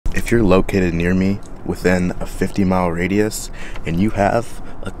If you're located near me within a 50-mile radius and you have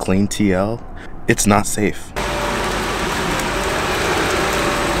a clean TL, it's not safe.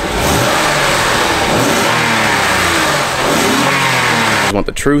 You want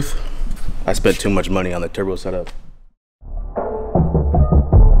the truth? I spent too much money on the turbo setup.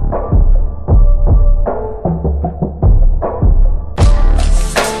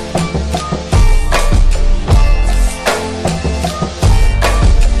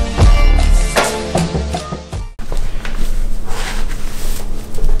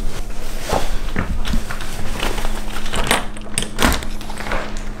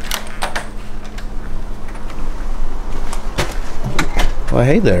 Well,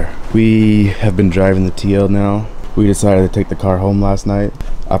 hey there. We have been driving the TL now. We decided to take the car home last night.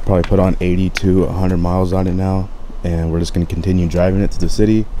 I probably put on 80 to 100 miles on it now, and we're just going to continue driving it to the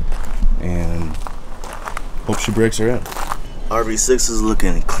city and hope she brakes her in. RV6 is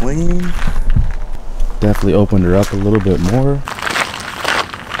looking clean. Definitely opened her up a little bit more.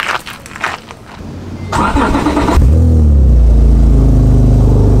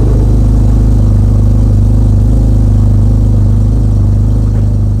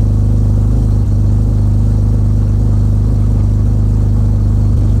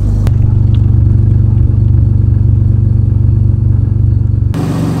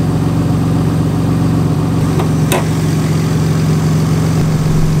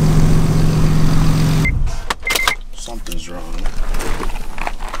 Something's wrong.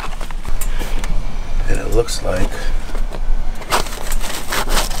 And it looks like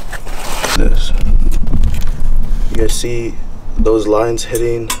this. You guys see those lines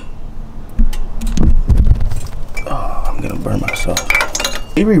hitting? Oh, I'm gonna burn myself.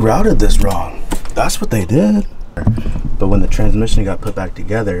 They rerouted this wrong. That's what they did. But when the transmission got put back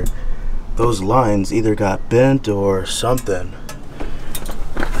together, those lines either got bent or something.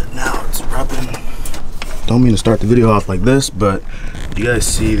 But now it's rubbing. Don't mean to start the video off like this, but you guys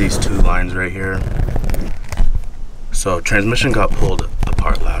see these two lines right here? So transmission got pulled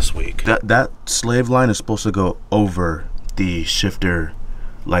apart last week. That slave line is supposed to go over the shifter,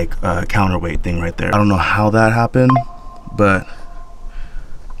 like counterweight thing right there. I don't know how that happened, but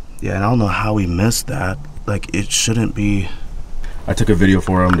yeah, and I don't know how we missed that. Like, it shouldn't be. I took a video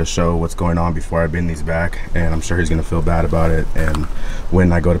for him to show what's going on before I bend these back, and I'm sure he's gonna feel bad about it. And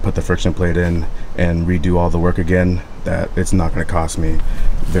when I go to put the friction plate in and redo all the work again, that it's not gonna cost me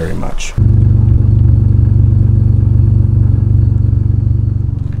very much.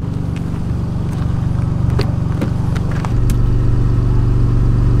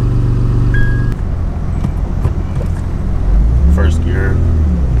 First gear.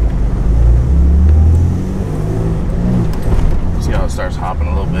 See how it starts hopping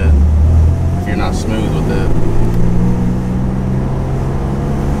a little bit if you're not smooth with it.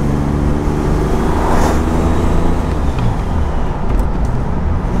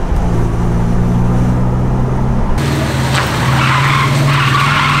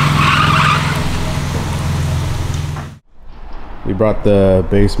 We brought the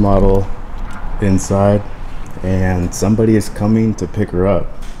base model inside and somebody is coming to pick her up.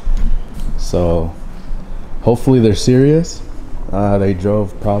 So hopefully they're serious. They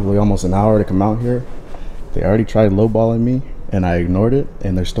drove probably almost an hour to come out here. They already tried lowballing me and I ignored it,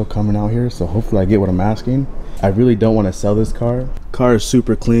 and they're still coming out here, so hopefully I get what I'm asking. I really don't want to sell this car. Car is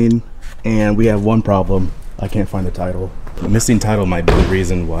super clean, and we have one problem. I can't find the title. The missing title might be the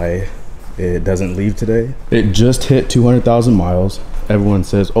reason why it doesn't leave today. It just hit 200,000 miles. Everyone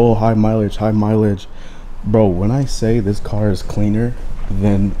says, oh, high mileage, high mileage. Bro, when I say this car is cleaner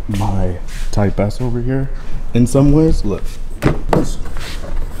than my Type S over here, in some ways, look.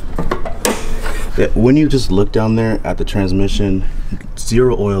 Yeah, when you just look down there at the transmission,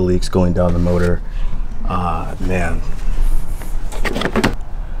 0 oil leaks going down the motor. Man,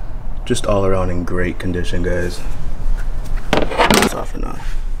 just all around in great condition, guys. It's off or not.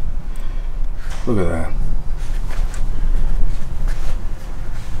 Look at that.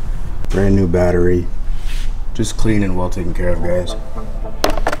 Brand new battery. Just clean and well taken care of, guys.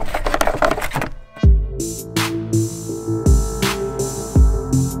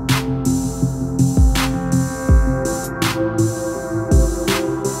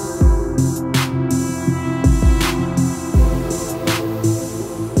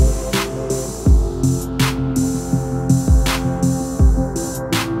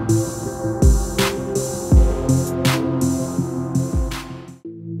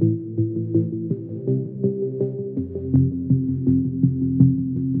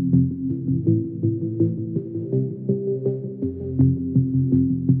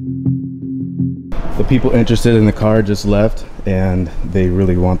 people interested in the car just left and they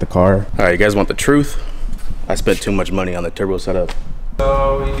really want the car. All right, you guys want the truth? I spent too much money on the turbo setup.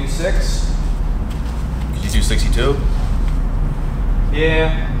 So you do 6? Could you do 62?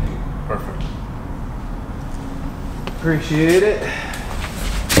 Yeah. Perfect. Appreciate it.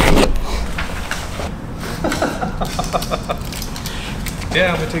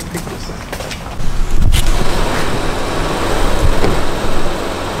 Yeah, I'm gonna take pictures.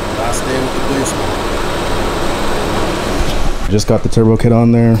 Last day with the basement. Just got the turbo kit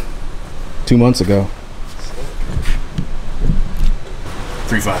on there 2 months ago.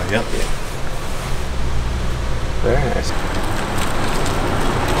 3.5, yep. Yeah. Very nice.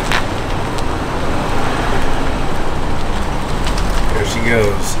 There she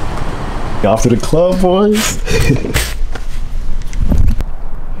goes. Off to the club, boys.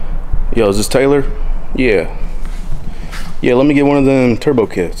 Yo, is this Taylor? Yeah. Yeah, let me get one of them turbo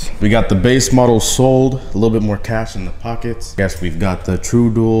kits. We got the base model sold, a little bit more cash in the pockets. Guess we've got the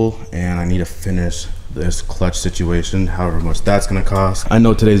true dual, and I need to finish this clutch situation, however much that's gonna cost. I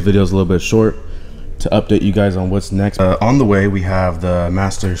know today's video is a little bit short to update you guys on what's next. On the way, we have the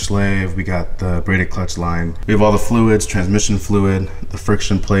master slave, we got the braided clutch line, we have all the fluids, transmission fluid, the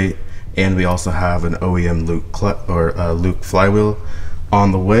friction plate, and we also have an OEM Luke flywheel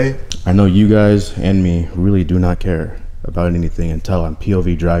on the way. I know you guys and me really do not care about anything until I'm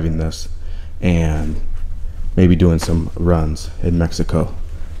POV driving this and maybe doing some runs in Mexico.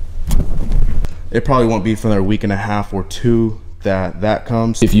 It probably won't be for another week and a half or two that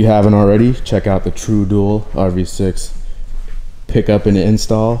comes. If you haven't already, check out the True Dual RV6 pickup and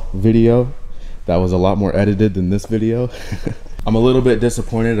install video. That was a lot more edited than this video. I'm a little bit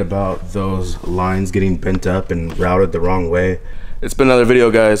disappointed about those lines getting bent up and routed the wrong way. It's been another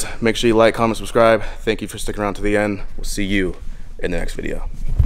video, guys. Make sure you like, comment, subscribe. Thank you for sticking around to the end. We'll see you in the next video.